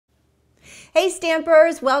Hey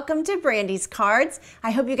Stampers, welcome to Brandy's Cards.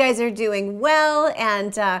 I hope you guys are doing well,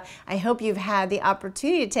 and I hope you've had the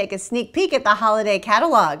opportunity to take a sneak peek at the holiday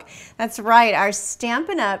catalog. That's right, our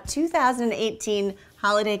Stampin' Up 2018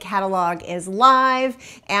 holiday catalog is live,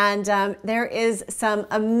 and there is some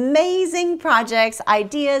amazing projects,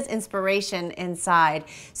 ideas, inspiration inside.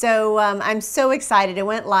 So I'm so excited. It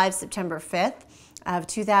went live September 5th. Of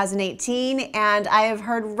 2018, and I have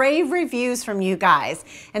heard rave reviews from you guys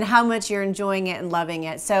and how much you're enjoying it and loving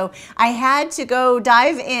it. So I had to go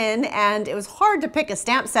dive in, and it was hard to pick a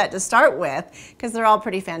stamp set to start with because they're all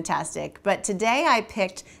pretty fantastic. But today I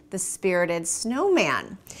picked the Spirited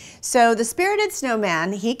Snowman. So the Spirited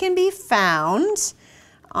Snowman, he can be found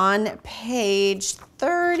on page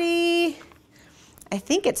 30, I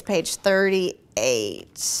think it's page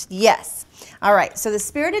 38. Yes. All right, so the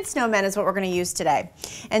Spirited Snowman is what we're going to use today.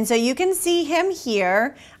 And so you can see him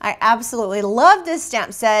here. I absolutely love this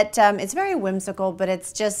stamp set. It's very whimsical, but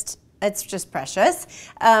it's just precious.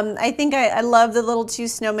 I think I love the little two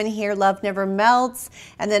snowmen here, Love Never Melts.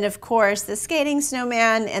 And then, of course, the skating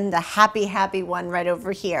snowman and the happy, happy one right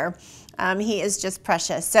over here. He is just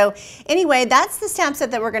precious. So anyway, that's the stamp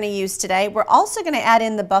set that we're going to use today. We're also going to add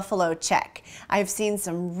in the buffalo check. I've seen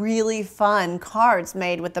some really fun cards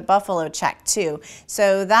made with the buffalo check too.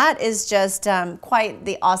 So that is just quite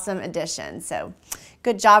the awesome addition. So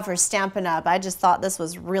good job for Stampin' Up. I just thought this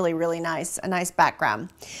was really, really nice, a nice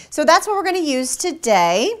background. So that's what we're going to use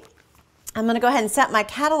today. I'm going to go ahead and set my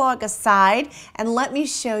catalog aside and let me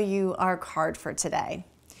show you our card for today.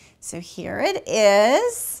 So here it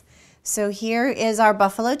is. So here is our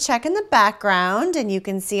buffalo check in the background, and you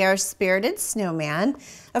can see our Spirited Snowman.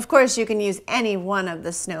 Of course, you can use any one of the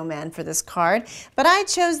snowmen for this card, but I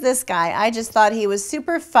chose this guy. I just thought he was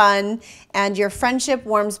super fun, and your friendship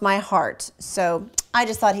warms my heart. So I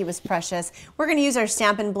just thought he was precious. We're going to use our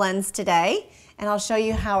Stampin' Blends today, and I'll show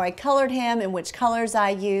you how I colored him and which colors I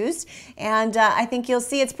used. And I think you'll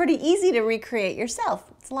see it's pretty easy to recreate yourself.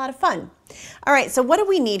 It's a lot of fun. All right, so what do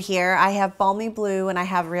we need here? I have Balmy Blue and I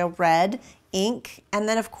have Real Red ink, and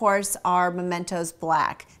then of course our Mementos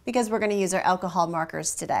Black, because we're going to use our alcohol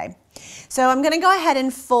markers today. So I'm going to go ahead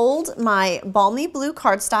and fold my Balmy Blue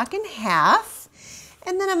cardstock in half,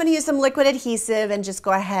 and then I'm going to use some liquid adhesive and just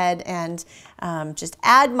go ahead and just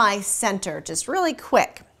add my center just really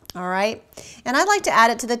quick. All right, and I'd like to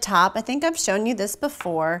add it to the top. I think I've shown you this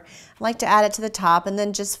before. I like to add it to the top and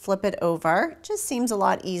then just flip it over. Just seems a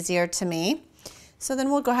lot easier to me. So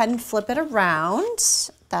then we'll go ahead and flip it around.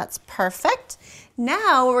 That's perfect.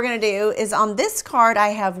 Now what we're going to do is on this card I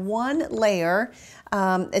have one layer.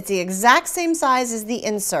 It's the exact same size as the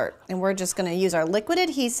insert, and we're just going to use our liquid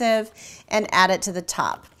adhesive and add it to the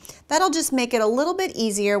top. That'll just make it a little bit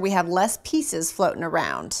easier. We have less pieces floating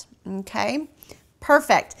around. Okay.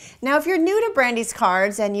 Perfect. Now, if you're new to Brandy's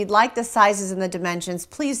Cards and you'd like the sizes and the dimensions,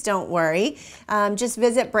 please don't worry. Just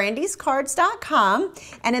visit brandyscards.com,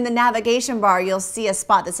 and in the navigation bar, you'll see a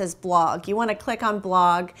spot that says blog. You want to click on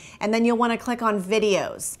blog, and then you'll want to click on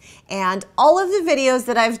videos. And all of the videos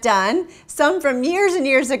that I've done, some from years and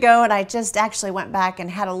years ago, and I just actually went back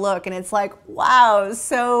and had a look, and it's like, wow,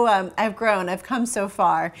 so I've grown, I've come so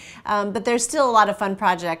far. But there's still a lot of fun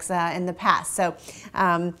projects in the past. So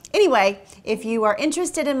anyway, if you are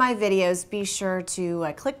interested in my videos, be sure to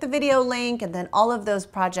click the video link, and then all of those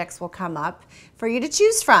projects will come up for you to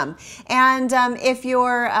choose from. And if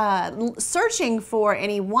you're searching for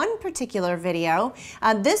any one particular video,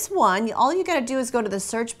 this one, all you got to do is go to the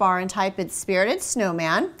search bar and type in Spirited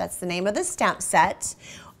Snowman. That's the name of the stamp set.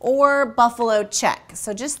 Or buffalo check.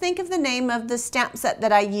 So just think of the name of the stamp set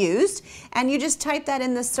that I used, and you just type that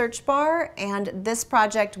in the search bar, and this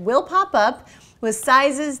project will pop up with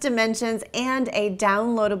sizes, dimensions, and a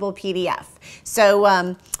downloadable PDF.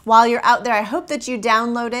 So while you're out there, I hope that you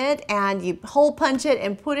download it and you hole punch it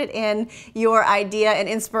and put it in your idea and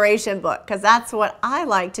inspiration book, because that's what I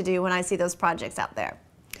like to do when I see those projects out there.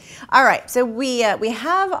 All right, so we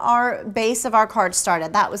have our base of our card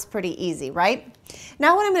started. That was pretty easy, right?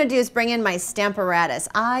 Now what I'm going to do is bring in my Stamparatus.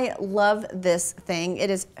 I love this thing. It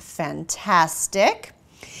is fantastic.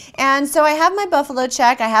 And so I have my buffalo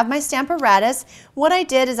check, I have my Stamparatus. What I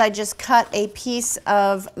did is I just cut a piece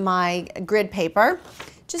of my grid paper.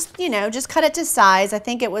 Just, you know, just cut it to size. I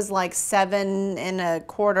think it was like 7 1/4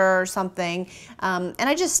 or something. And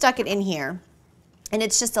I just stuck it in here. And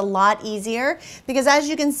it's just a lot easier because, as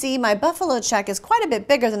you can see, my buffalo check is quite a bit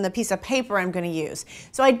bigger than the piece of paper I'm going to use.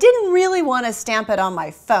 So I didn't really want to stamp it on my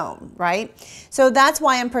foam, right? So that's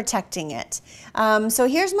why I'm protecting it. So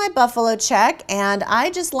here's my buffalo check, and I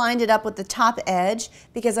just lined it up with the top edge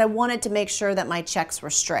because I wanted to make sure that my checks were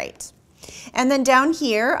straight. And then down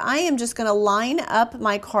here, I am just going to line up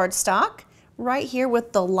my cardstock right here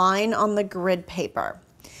with the line on the grid paper.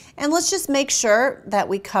 And let's just make sure that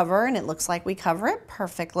we cover, and it looks like we cover it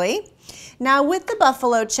perfectly. Now with the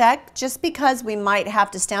buffalo check, just because we might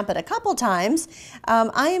have to stamp it a couple times,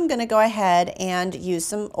 I am going to go ahead and use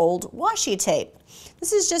some old washi tape.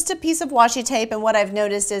 This is just a piece of washi tape, and what I've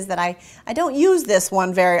noticed is that I don't use this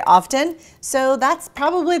one very often, so that's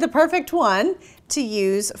probably the perfect one to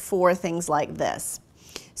use for things like this.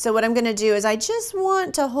 So what I'm going to do is I just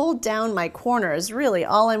want to hold down my corners. Really,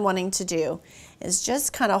 all I'm wanting to do is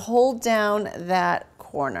just kind of hold down that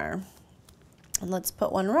corner. And let's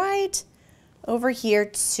put one right over here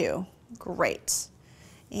too. Great.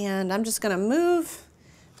 And I'm just going to move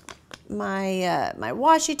my my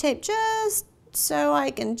washi tape just so I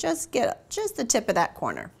can just get just the tip of that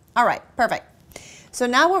corner. All right, perfect. So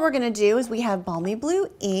now what we're going to do is we have balmy blue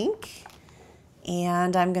ink,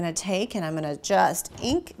 and I'm going to take and I'm going to just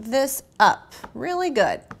ink this up really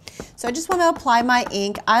good. So I just want to apply my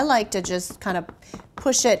ink. I like to just kind of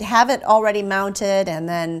push it, have it already mounted, and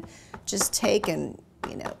then just take and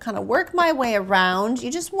kind of work my way around.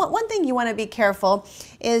 You just want, one thing you want to be careful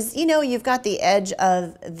is, you've got the edge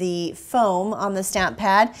of the foam on the stamp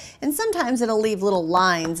pad, and sometimes it'll leave little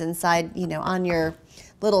lines inside, on your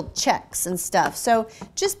little checks and stuff. So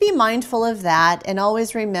just be mindful of that, and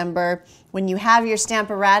always remember, when you have your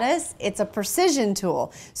Stamparatus, it's a precision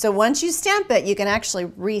tool. So once you stamp it, you can actually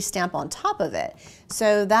re-stamp on top of it.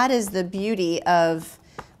 So that is the beauty of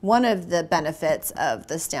one of the benefits of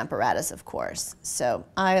the Stamparatus, of course. So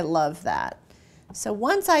I love that. So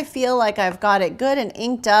once I feel like I've got it good and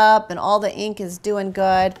inked up and all the ink is doing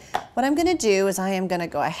good, what I'm going to do is I am going to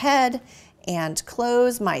go ahead and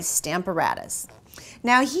close my Stamparatus.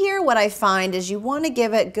 Now here what I find is you want to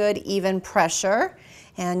give it good even pressure,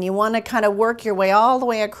 and you want to kind of work your way all the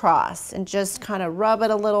way across and just kind of rub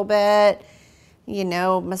it a little bit,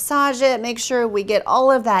 massage it, make sure we get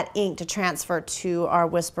all of that ink to transfer to our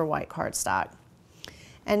Whisper White cardstock.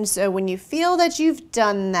 And so when you feel that you've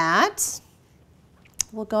done that,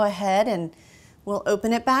 we'll go ahead and we'll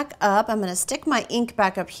open it back up. I'm going to stick my ink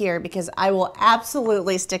back up here because I will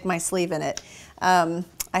absolutely stick my sleeve in it. I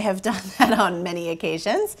have done that on many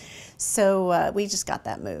occasions, so we just got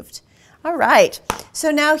that moved. All right,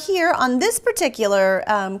 so now here on this particular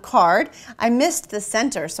card, I missed the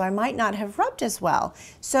center, so I might not have rubbed as well.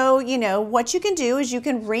 So, what you can do is you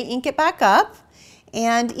can re-ink it back up,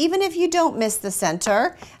 and even if you don't miss the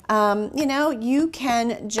center, you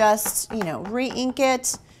can just, re-ink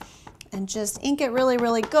it and just ink it really,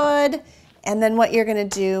 really good. And then what you're gonna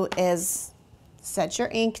do is set your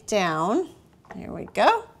ink down. Here we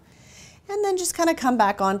go. And then just kind of come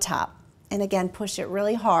back on top. And again, push it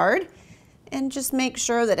really hard. And just make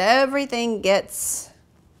sure that everything gets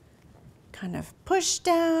kind of pushed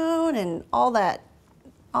down and all that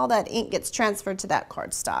ink gets transferred to that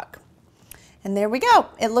cardstock. And there we go.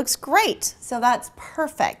 It looks great. So that's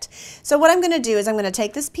perfect. So what I'm going to do is I'm going to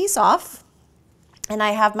take this piece off, and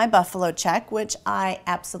I have my buffalo check, which I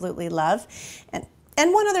absolutely love.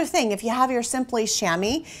 And one other thing, if you have your Simply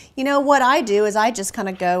chamois, what I do is I just kind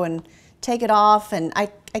of go and take it off, and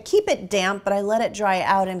I keep it damp, but I let it dry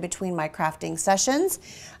out in between my crafting sessions.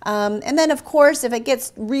 And then of course, if it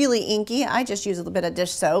gets really inky, I just use a little bit of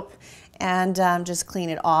dish soap and just clean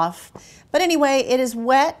it off. But anyway, it is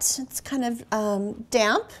wet, it's kind of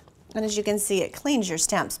damp, and as you can see, it cleans your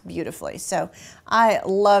stamps beautifully. So I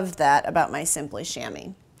love that about my Simply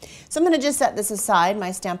chamois. So I'm going to just set this aside, my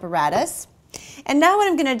Stamparatus. And now what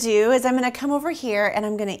I'm going to do is I'm going to come over here and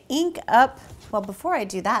I'm going to ink up. Well, before I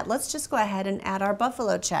do that, let's just go ahead and add our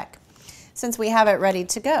buffalo check since we have it ready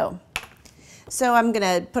to go. So I'm going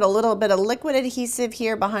to put a little bit of liquid adhesive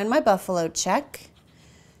here behind my buffalo check.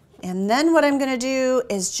 And then what I'm going to do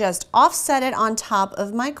is just offset it on top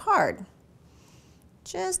of my card.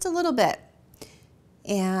 Just a little bit.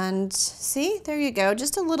 And see, there you go.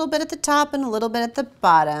 Just a little bit at the top and a little bit at the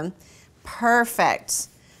bottom. Perfect.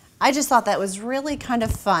 I just thought that was really kind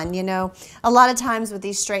of fun. A lot of times with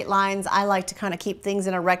these straight lines, I like to kind of keep things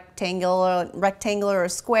in a rectangle or a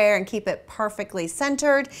square and keep it perfectly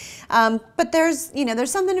centered. But there's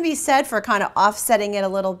something to be said for kind of offsetting it a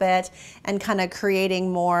little bit and kind of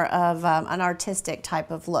creating more of an artistic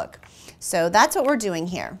type of look. So that's what we're doing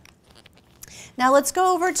here. Now let's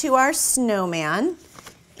go over to our snowman,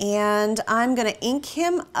 and I'm going to ink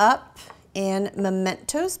him up in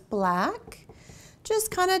Mementos Black.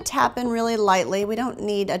 Just kind of tap in really lightly. We don't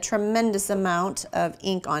need a tremendous amount of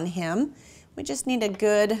ink on him. We just need a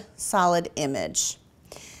good solid image.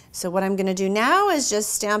 So what I'm going to do now is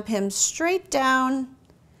just stamp him straight down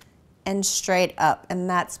and straight up, and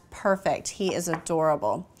that's perfect. He is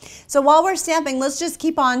adorable. So while we're stamping, let's just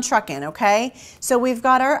keep on trucking, okay? So we've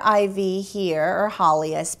got our ivy here, or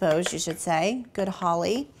holly, I suppose you should say. Good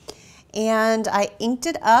holly. And I inked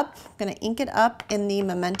it up. I'm gonna ink it up in the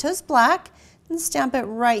Mementos Black and stamp it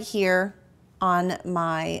right here on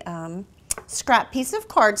my scrap piece of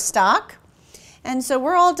cardstock. And so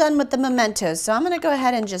we're all done with the mementos. So I'm gonna go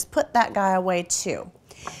ahead and just put that guy away too.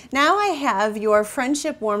 Now I have Your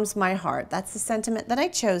Friendship Warms My Heart. That's the sentiment that I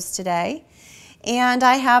chose today. And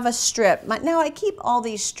I have a strip. Now I keep all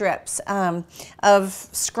these strips of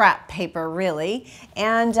scrap paper, really.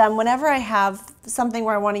 And whenever I have something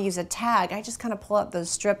where I want to use a tag, I just kind of pull out those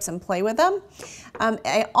strips and play with them.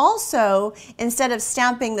 I also, instead of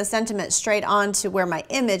stamping the sentiment straight onto where my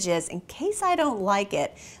image is, in case I don't like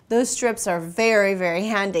it, those strips are very, very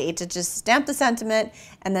handy to just stamp the sentiment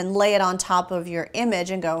and then lay it on top of your image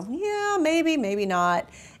and go, yeah, maybe, maybe not,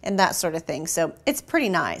 and that sort of thing. So it's pretty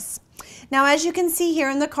nice. Now, as you can see here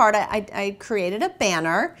in the card, I created a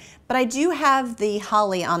banner, but I do have the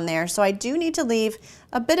holly on there, so I do need to leave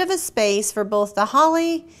a bit of a space for both the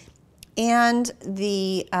holly and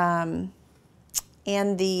the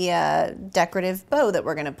decorative bow that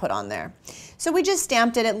we're going to put on there. So we just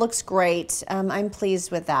stamped it. It looks great. I'm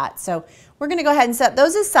pleased with that. So we're going to go ahead and set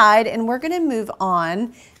those aside, and we're going to move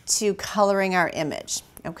on to coloring our image,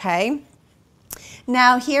 okay?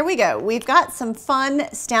 Now here we go. We've got some fun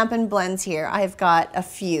Stampin' Blends here. I've got a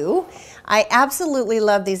few. I absolutely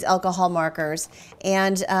love these alcohol markers,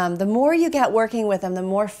 and the more you get working with them, the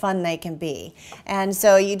more fun they can be. And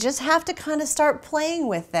so you just have to kind of start playing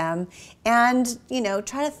with them and, you know,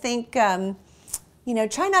 try to think, you know,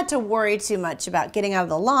 try not to worry too much about getting out of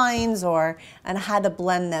the lines and how to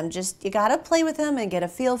blend them. Just, you gotta play with them and get a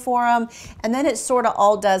feel for them, and then it sort of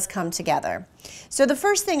all does come together. So the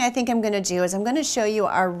first thing I think I'm gonna do is I'm gonna show you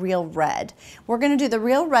our real red. We're gonna do the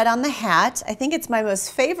real red on the hat. I think it's my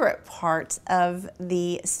most favorite part of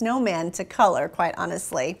the snowman to color, quite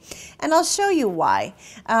honestly. And I'll show you why.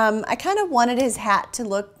 I kind of wanted his hat to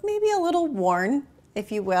look maybe a little worn,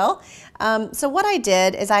 if you will. So what I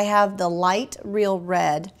did is I have the light real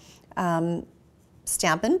red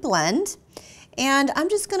Stampin' Blend, and I'm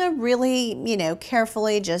just gonna really, you know,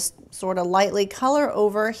 carefully just sort of lightly color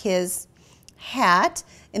over his hat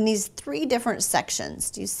in these 3 different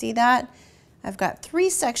sections. Do you see that? I've got 3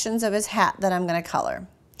 sections of his hat that I'm gonna color.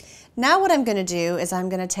 Now what I'm gonna do is I'm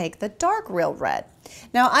gonna take the dark real red.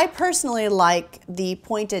 Now I personally like the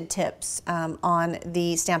pointed tips on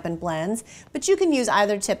the Stampin' Blends, but you can use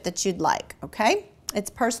either tip that you'd like, okay?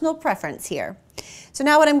 It's personal preference here. So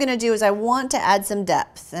now what I'm gonna do is I want to add some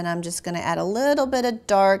depth, and I'm just gonna add a little bit of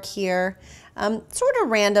dark here, sort of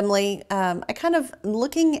randomly. I kind of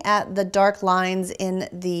looking at the dark lines in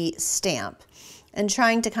the stamp and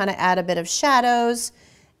trying to kind of add a bit of shadows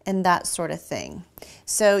and that sort of thing.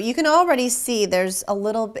 So you can already see there's a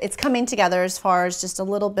little, it's coming together as far as just a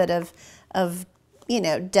little bit of you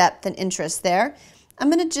know, depth and interest there. I'm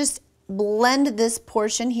gonna just blend this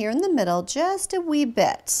portion here in the middle just a wee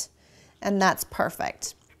bit, and that's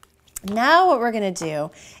perfect. Now what we're gonna do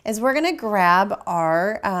is we're gonna grab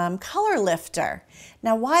our color lifter.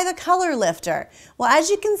 Now why the color lifter? Well, as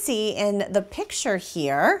you can see in the picture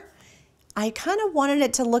here, I kind of wanted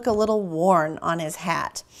it to look a little worn on his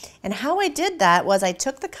hat. And how I did that was I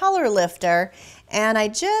took the color lifter and I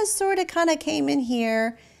just sort of kind of came in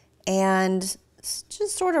here and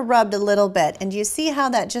just sort of rubbed a little bit. And do you see how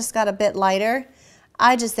that just got a bit lighter?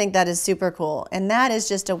 I just think that is super cool. And that is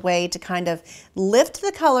just a way to kind of lift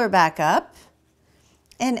the color back up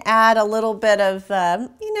and add a little bit of,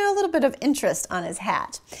 you know, a little bit of interest on his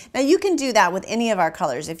hat. Now you can do that with any of our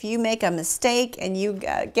colors. If you make a mistake and you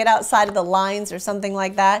get outside of the lines or something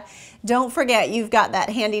like that, don't forget you've got that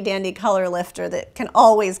handy dandy color lifter that can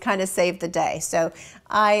always kind of save the day. So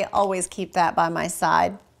I always keep that by my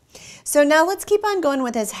side. So now let's keep on going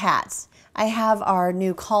with his hats. I have our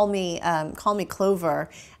new Call Me Clover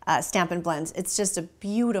Stampin' Blends. It's just a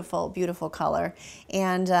beautiful, beautiful color.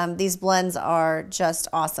 And these blends are just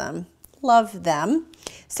awesome. Love them.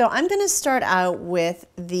 So I'm gonna start out with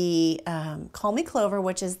the Call Me Clover,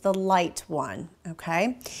 which is the light one,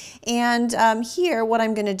 okay? And here, what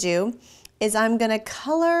I'm gonna do is I'm gonna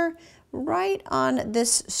color right on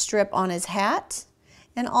this strip on his hat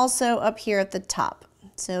and also up here at the top.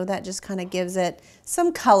 So that just kind of gives it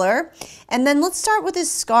some color. And then let's start with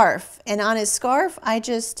his scarf. And on his scarf, I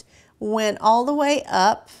just went all the way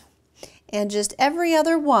up, and just every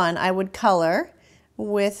other one I would color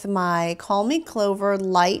with my Call Me Clover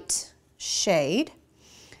light shade,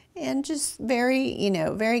 and just very, you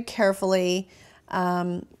know, very carefully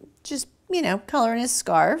just, you know, coloring his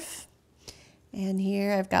scarf. And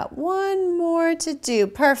here I've got one more to do.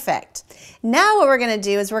 Perfect. Now what we're going to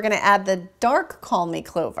do is we're going to add the dark Call Me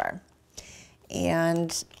Clover.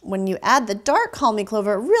 And when you add the dark Call Me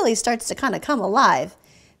Clover, it really starts to kind of come alive.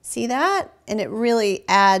 See that? And it really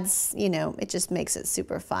adds, you know, it just makes it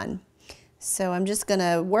super fun. So I'm just going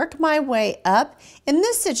to work my way up. In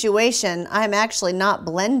this situation, I'm actually not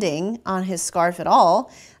blending on his scarf at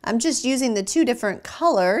all. I'm just using the two different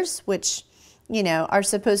colors, which, you know, are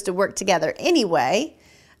supposed to work together anyway,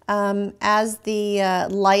 as the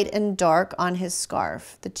light and dark on his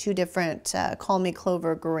scarf, the two different Call Me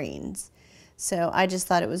Clover greens. So I just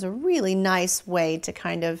thought it was a really nice way to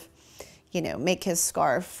kind of, you know, make his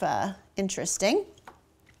scarf interesting.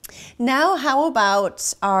 Now, how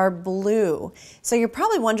about our blue? So you're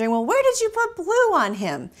probably wondering, well, where did you put blue on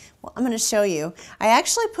him? Well, I'm going to show you. I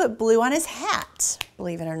actually put blue on his hat,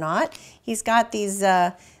 believe it or not. He's got these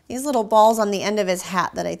little balls on the end of his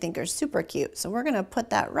hat that I think are super cute. So we're going to put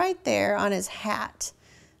that right there on his hat.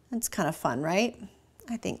 That's kind of fun, right?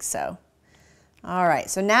 I think so. All right,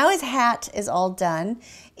 so now his hat is all done,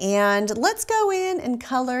 and let's go in and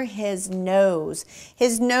color his nose.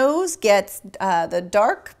 His nose gets the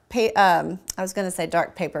dark, I was going to say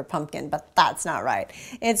dark paper pumpkin, but that's not right.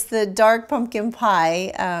 It's the dark pumpkin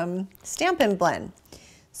pie Stampin' blend.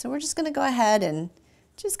 So we're just going to go ahead and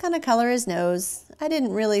just kind of color his nose. I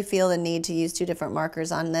didn't really feel the need to use two different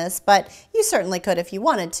markers on this, but you certainly could if you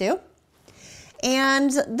wanted to. And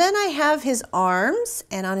then I have his arms,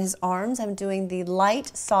 and on his arms I'm doing the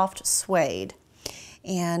light soft suede.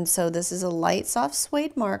 And so this is a light soft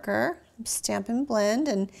suede marker, Stampin' blend,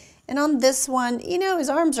 and on this one, you know, his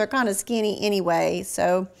arms are kind of skinny anyway,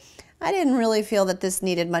 so I didn't really feel that this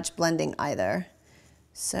needed much blending either.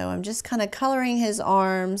 So I'm just kind of coloring his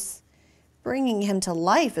arms, bringing him to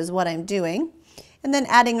life is what I'm doing, and then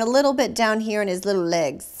adding a little bit down here in his little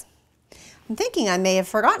legs. I'm thinking I may have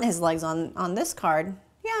forgotten his legs on this card.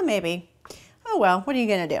 Yeah, maybe. Oh well, what are you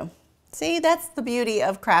gonna do? See, that's the beauty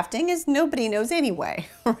of crafting, is nobody knows anyway,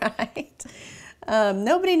 right?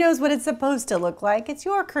 Nobody knows what it's supposed to look like. It's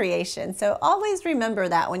your creation. So always remember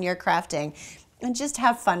that when you're crafting, and just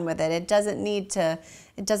have fun with it. It doesn't need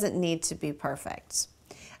to be perfect.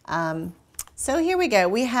 So here we go.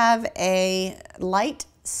 We have a light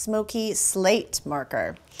smoky slate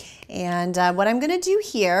marker. And what I'm gonna do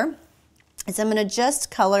here is I'm going to just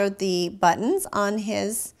color the buttons on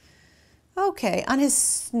his, on his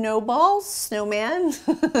snowman.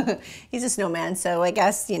 He's a snowman, so I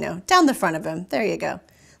guess, you know, down the front of him. There you go.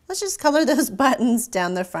 Let's just color those buttons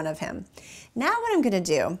down the front of him. Now what I'm going to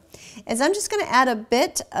do is I'm just going to add a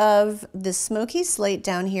bit of the smoky slate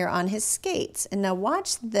down here on his skates. And now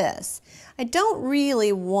watch this. I don't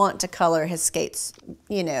really want to color his skates,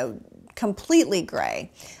 you know, completely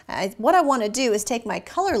gray. What I want to do is take my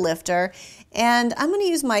color lifter, and I'm going to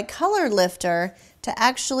use my color lifter to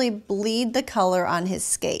actually bleed the color on his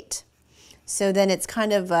skate. So then it's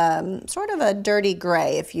kind of sort of a dirty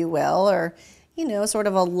gray, if you will, or, you know, sort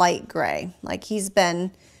of a light gray. Like he's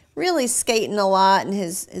been really skating a lot and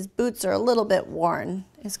his boots are a little bit worn,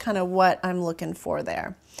 is kind of what I'm looking for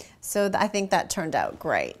there. So I think that turned out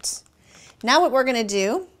great. Now what we're going to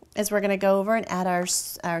do is we're going to go over and add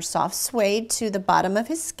our soft suede to the bottom of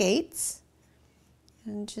his skates.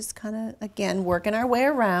 And just kind of, again, working our way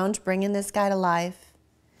around, bringing this guy to life.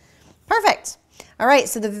 Perfect. All right,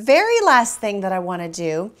 so the very last thing that I want to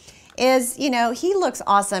do is, you know, he looks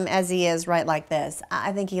awesome as he is right like this.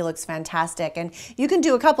 I think he looks fantastic. And you can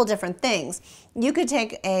do a couple different things. You could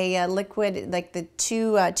take a liquid, like the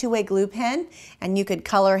two-way glue pen, and you could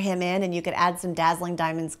color him in, and you could add some Dazzling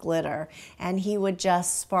Diamonds glitter, and he would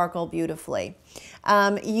just sparkle beautifully.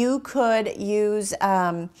 You could use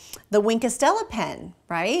the Wink Estella pen,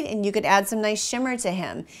 right? And you could add some nice shimmer to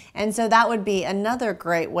him. And so that would be another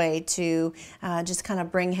great way to just kind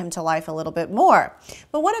of bring him to life a little bit more.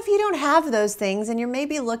 But what if you don't have those things and you're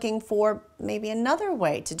maybe looking for maybe another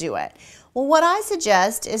way to do it? Well, what I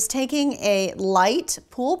suggest is taking a light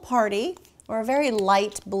Pool Party, or a very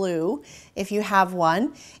light blue if you have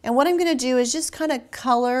one. And what I'm going to do is just kind of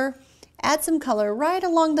add some color right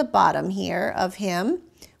along the bottom here of him,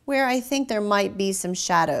 where I think there might be some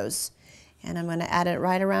shadows. And I'm going to add it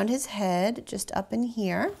right around his head, just up in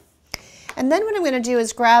here. And then what I'm going to do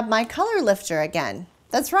is grab my color lifter again.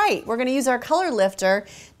 That's right, we're going to use our color lifter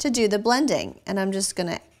to do the blending. And I'm just going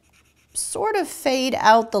to sort of fade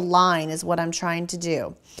out the line is what I'm trying to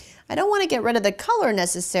do. I don't want to get rid of the color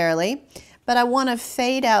necessarily, but I want to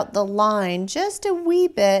fade out the line just a wee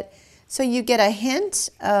bit so you get a hint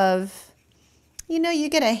of, you know, you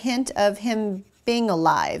get a hint of him being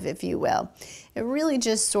alive, if you will. It really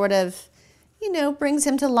just sort of, you know, brings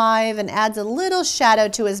him to life and adds a little shadow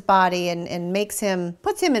to his body and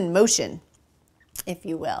puts him in motion, if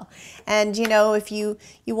you will. And you know, if you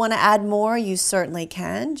want to add more, you certainly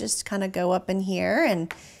can. Just kind of go up in here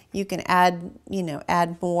and you can add, you know,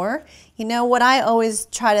 add more. You know, what I always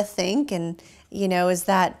try to think and, you know, is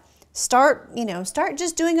that start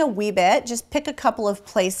just doing a wee bit. Just pick a couple of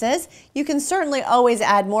places. You can certainly always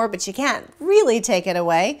add more, but you can't really take it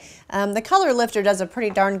away. The color lifter does a pretty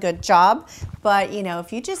darn good job, but you know,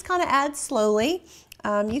 if you just kind of add slowly,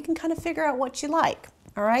 you can kind of figure out what you like.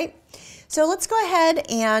 All right. So let's go ahead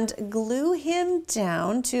and glue him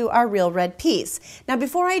down to our real red piece. Now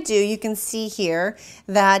before I do, you can see here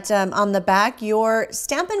that on the back, your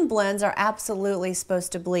Stampin' Blends are absolutely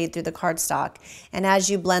supposed to bleed through the cardstock. And as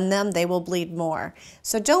you blend them, they will bleed more.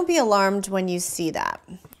 So don't be alarmed when you see that.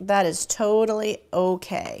 That is totally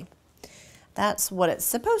okay. That's what it's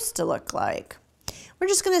supposed to look like. We're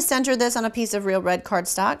just going to center this on a piece of real red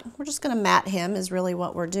cardstock. We're just going to mat him is really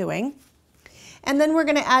what we're doing. And then we're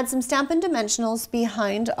going to add some Stampin' Dimensionals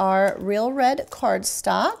behind our real red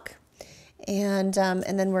cardstock. And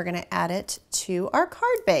then we're going to add it to our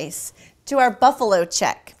card base, to our buffalo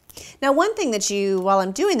check. Now one thing that while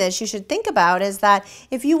I'm doing this, you should think about is that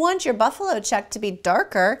if you want your buffalo check to be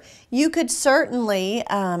darker, you could certainly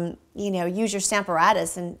you know, use your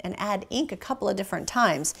Stamparatus and add ink a couple of different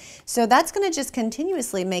times. So that's going to just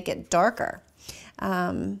continuously make it darker.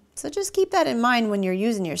 So just keep that in mind when you're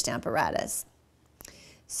using your Stamparatus.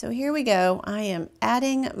 So here we go. I am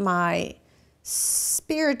adding my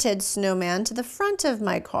spirited snowman to the front of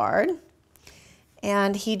my card.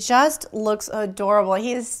 And he just looks adorable.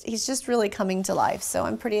 He's just really coming to life. So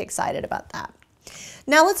I'm pretty excited about that.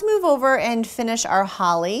 Now let's move over and finish our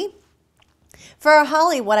holly. For our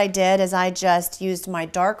holly, what I did is I just used my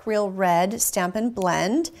dark real red Stampin'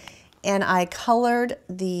 Blend and I colored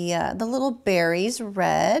the little berries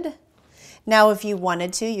red. Now, if you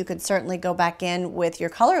wanted to, you could certainly go back in with your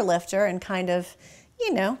color lifter and kind of,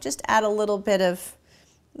 you know, just add a little bit of,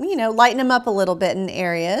 you know, lighten them up a little bit in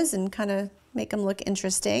areas and kind of make them look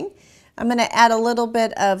interesting. I'm going to add a little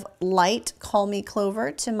bit of light Call Me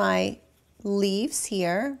Clover to my leaves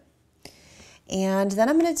here. And then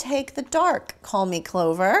I'm going to take the dark Call Me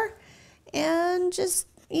Clover and just,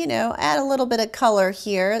 you know, add a little bit of color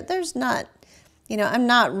here. There's not, you know, I'm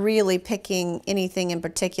not really picking anything in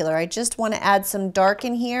particular. I just want to add some dark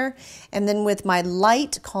in here. And then with my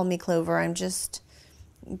light Call Me Clover, I'm just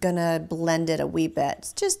going to blend it a wee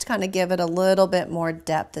bit. Just kind of give it a little bit more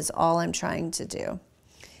depth is all I'm trying to do.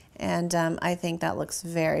 And I think that looks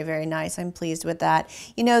very, very nice. I'm pleased with that.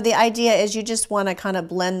 You know, the idea is you just want to kind of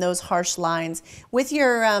blend those harsh lines. With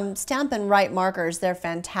your Stampin' Right markers, they're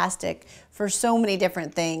fantastic for so many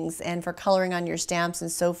different things and for coloring on your stamps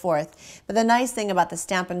and so forth. But the nice thing about the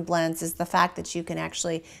Stampin' Blends is the fact that you can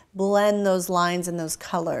actually blend those lines and those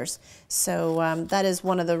colors. So that is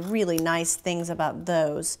one of the really nice things about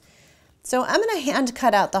those. So I'm going to hand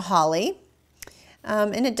cut out the holly.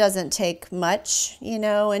 And it doesn't take much, you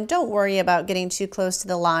know, and don't worry about getting too close to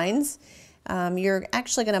the lines. You're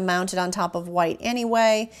actually going to mount it on top of white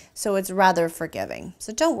anyway, so it's rather forgiving.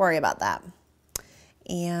 So don't worry about that.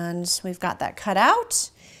 And we've got that cut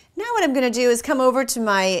out. Now what I'm going to do is come over to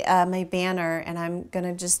my, my banner, and I'm going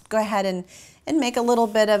to just go ahead and make a little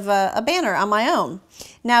bit of a banner on my own.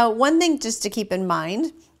 Now, one thing just to keep in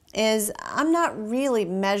mind is I'm not really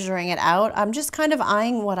measuring it out. I'm just kind of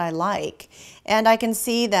eyeing what I like. And I can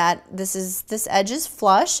see that this edge is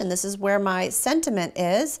flush and this is where my sentiment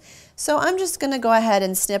is. So I'm just going to go ahead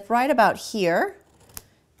and snip right about here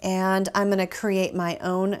and I'm going to create my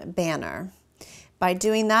own banner. By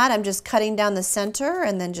doing that, I'm just cutting down the center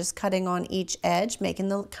and then just cutting on each edge, making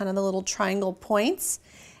the kind of the little triangle points.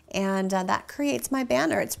 And that creates my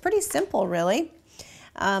banner. It's pretty simple, really.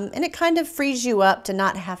 And it kind of frees you up to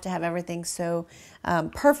not have to have everything so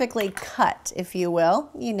perfectly cut, if you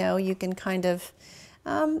will. You know, you can kind of,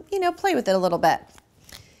 you know, play with it a little bit.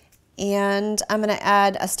 And I'm going to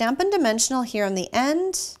add a Stampin' Dimensional here on the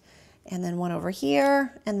end, and then one over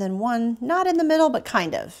here, and then one not in the middle, but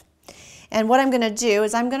kind of. And what I'm going to do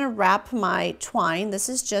is I'm going to wrap my twine. This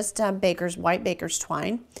is just white baker's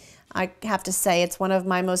twine. I have to say it's one of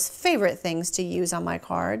my most favorite things to use on my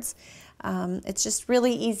cards. It's just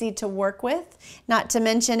really easy to work with. Not to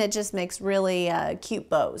mention it just makes really cute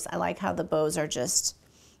bows. I like how the bows are just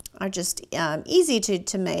easy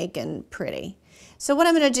to make and pretty. So what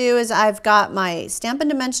I'm going to do is I've got my Stampin'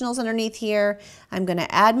 Dimensionals underneath here. I'm going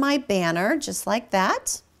to add my banner just like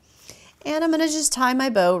that. And I'm going to just tie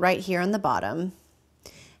my bow right here on the bottom.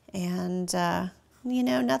 And, you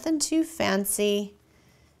know, nothing too fancy.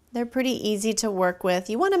 They're pretty easy to work with.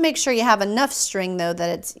 You want to make sure you have enough string though that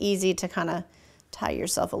it's easy to kind of tie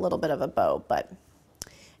yourself a little bit of a bow, but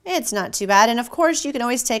it's not too bad. And of course you can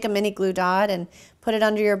always take a mini glue dot and put it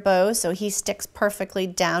under your bow so he sticks perfectly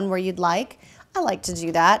down where you'd like. I like to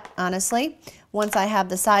do that, honestly. Once I have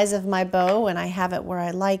the size of my bow and I have it where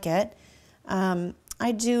I like it,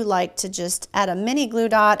 I do like to just add a mini glue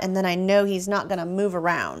dot, and then I know he's not going to move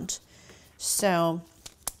around. So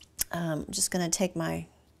I'm just going to take my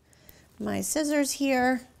scissors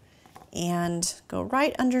here and go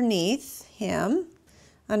right underneath him,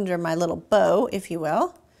 under my little bow, if you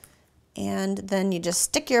will. And then you just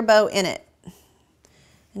stick your bow in it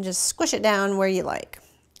and just squish it down where you like.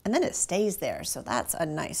 And then it stays there, so that's a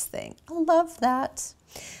nice thing. I love that.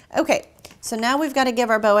 Okay, so now we've got to give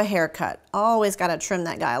our bow a haircut. Always got to trim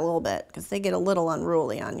that guy a little bit because they get a little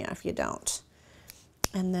unruly on you if you don't.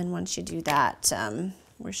 And then once you do that,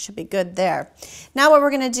 we should be good there. Now what we're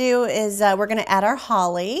going to do is we're going to add our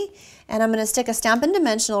holly, and I'm going to stick a Stampin'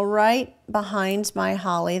 Dimensional right behind my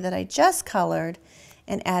holly that I just colored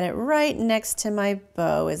and add it right next to my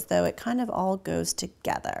bow as though it kind of all goes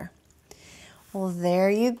together. Well, there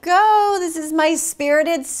you go. This is my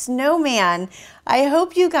spirited snowman. I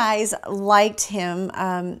hope you guys liked him.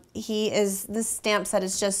 This stamp set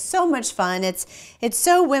is just so much fun. It's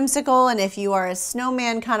so whimsical, and if you are a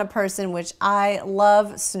snowman kind of person, which I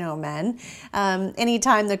love snowmen,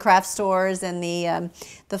 anytime the craft stores and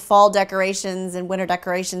the fall decorations and winter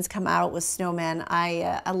decorations come out with snowmen,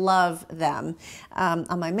 I love them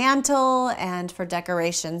on my mantle and for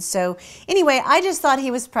decorations. So anyway, I just thought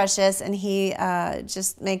he was precious, and he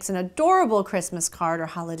just makes an adorable Christmas card or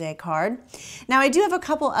holiday card. Now I do have a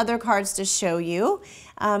couple other cards to show you.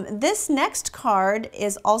 This next card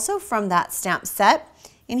is also from that stamp set,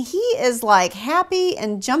 and he is like happy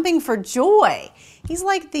and jumping for joy. He's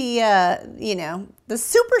like the, you know, the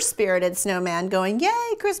super spirited snowman going,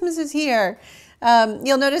 yay, Christmas is here.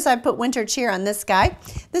 You'll notice I put winter cheer on this guy.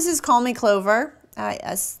 This is Call Me Clover.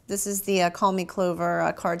 This is the Call Me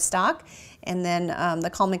Clover cardstock, and then the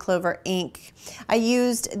Call Me Clover ink. I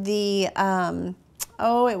used the,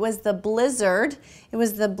 it was the Blizzard. It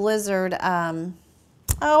was the Blizzard,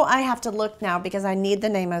 oh, I have to look now because I need the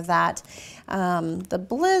name of that. The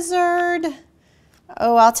Blizzard,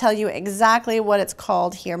 oh, I'll tell you exactly what it's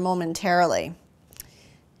called here momentarily.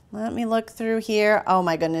 Let me look through here. Oh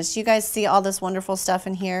my goodness, you guys see all this wonderful stuff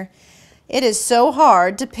in here? It is so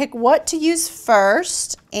hard to pick what to use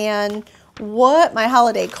first and what my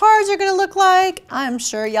holiday cards are gonna look like. I'm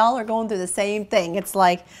sure y'all are going through the same thing. It's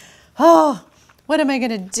like, oh, what am I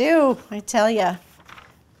gonna do? I tell you.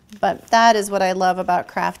 But that is what I love about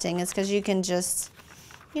crafting, is because you can just,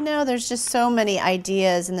 you know, there's just so many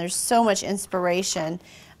ideas and there's so much inspiration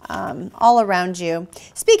all around you.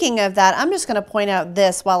 Speaking of that, I'm just going to point out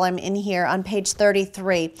this while I'm in here on page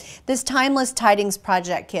 33. This Timeless Tidings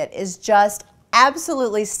Project Kit is just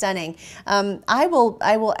absolutely stunning. I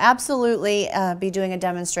will absolutely be doing a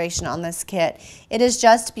demonstration on this kit. It is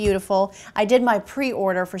just beautiful. I did my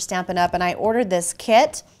pre-order for Stampin' Up, and I ordered this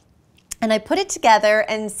kit. And I put it together,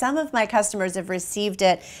 and some of my customers have received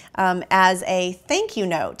it as a thank you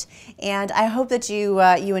note. And I hope that you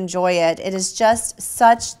enjoy it. It is just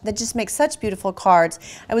that just makes such beautiful cards.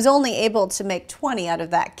 I was only able to make 20 out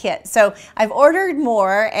of that kit. So I've ordered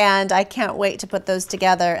more, and I can't wait to put those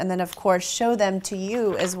together and then of course show them to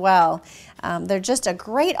you as well. They're just a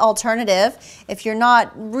great alternative. If you're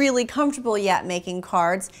not really comfortable yet making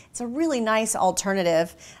cards, it's a really nice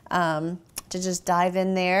alternative to just dive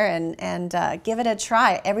in there and give it a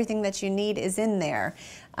try. Everything that you need is in there.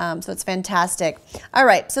 So it's fantastic. All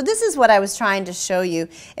right, so this is what I was trying to show you.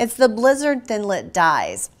 It's the Blizzard Thinlit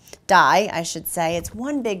die, I should say. It's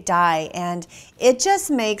one big die, and it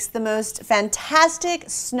just makes the most fantastic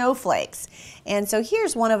snowflakes. And so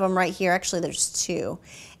here's one of them right here. Actually, there's two.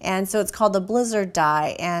 And so it's called the Blizzard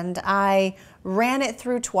die, and I ran it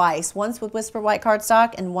through twice, once with Whisper White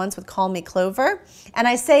cardstock and once with Call Me Clover. And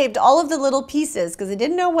I saved all of the little pieces because I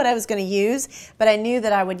didn't know what I was going to use, but I knew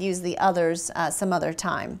that I would use the others some other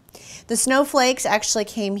time. The snowflakes actually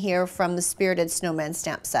came here from the Spirited Snowman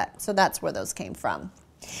stamp set, so that's where those came from.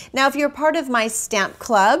 Now, if you're part of my stamp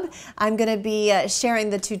club, I'm going to be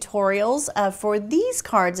sharing the tutorials for these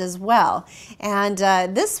cards as well. And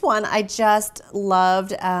this one I just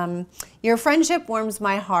loved. Your Friendship Warms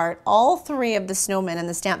My Heart. All three of the snowmen in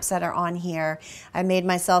the stamp set are on here. I made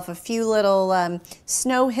myself a few little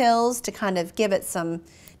snow hills to kind of give it some,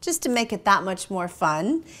 just to make it that much more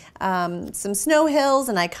fun. Some snow hills,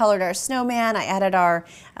 and I colored our snowman. I added our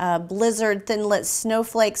Blizzard Thinlit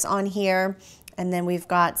snowflakes on here. And then we've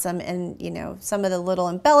got some, and you know, some of the little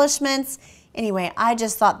embellishments. Anyway, I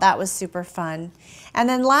just thought that was super fun. And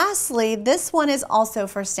then lastly, this one is also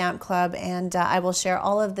for Stamp Club, and I will share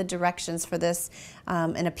all of the directions for this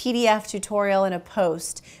in a PDF tutorial and a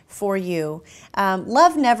post for you.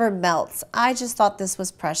 Love Never Melts. I just thought this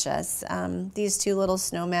was precious. These two little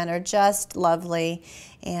snowmen are just lovely,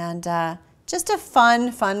 and just a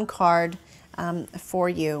fun card for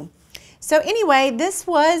you. So anyway, this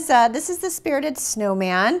is the Spirited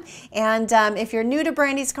Snowman, and if you're new to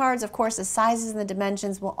Brandy's Cards, of course the sizes and the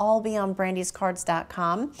dimensions will all be on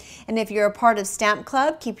brandyscards.com. And if you're a part of Stamp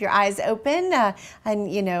Club, keep your eyes open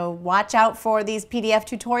and watch out for these PDF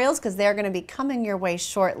tutorials because they're going to be coming your way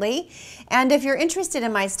shortly. And if you're interested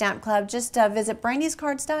in my Stamp Club, just visit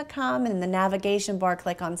brandyscards.com, and in the navigation bar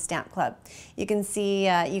click on Stamp Club. You can see,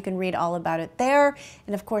 you can read all about it there,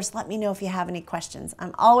 and of course let me know if you have any questions.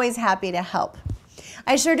 I'm always happy to help.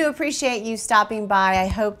 I sure do appreciate you stopping by. I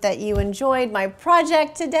hope that you enjoyed my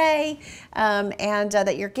project today and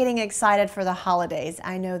that you're getting excited for the holidays.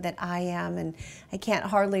 I know that I am, and I can't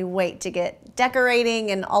hardly wait to get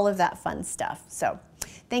decorating and all of that fun stuff. So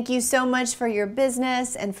thank you so much for your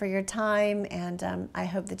business and for your time, and I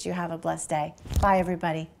hope that you have a blessed day. Bye,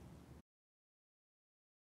 everybody.